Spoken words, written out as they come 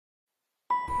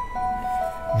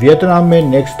वियतनाम में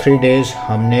नेक्स्ट 3 days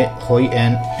हमने होई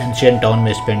एन एंशिएंट टाउन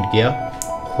में स्पेंड किया।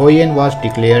 होई N was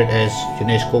declared as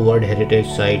UNESCO world heritage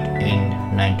site in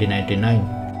 1999।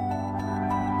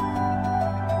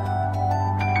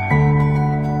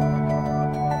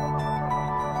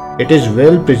 It is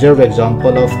well preserved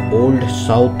example of old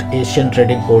South Asian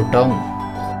trading port town.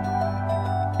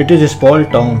 It is a small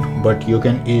town, but you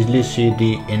can easily see the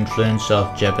influence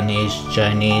of Japanese,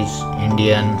 Chinese,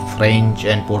 Indian, French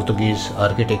and Portuguese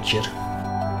architecture.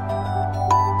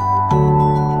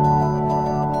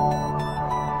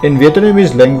 In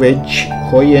Vietnamese language,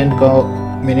 Hoi An का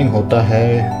मीनिंग होता है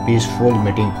peaceful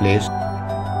meeting place.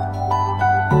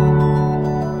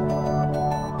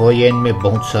 Hoi An में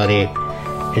बहुत सारे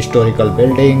historical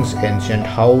buildings, ancient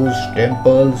house,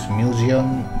 temples,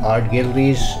 museum, art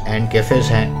galleries and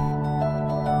cafes हैं।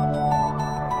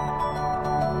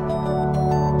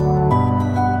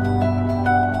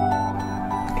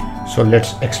 So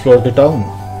let's explore the town.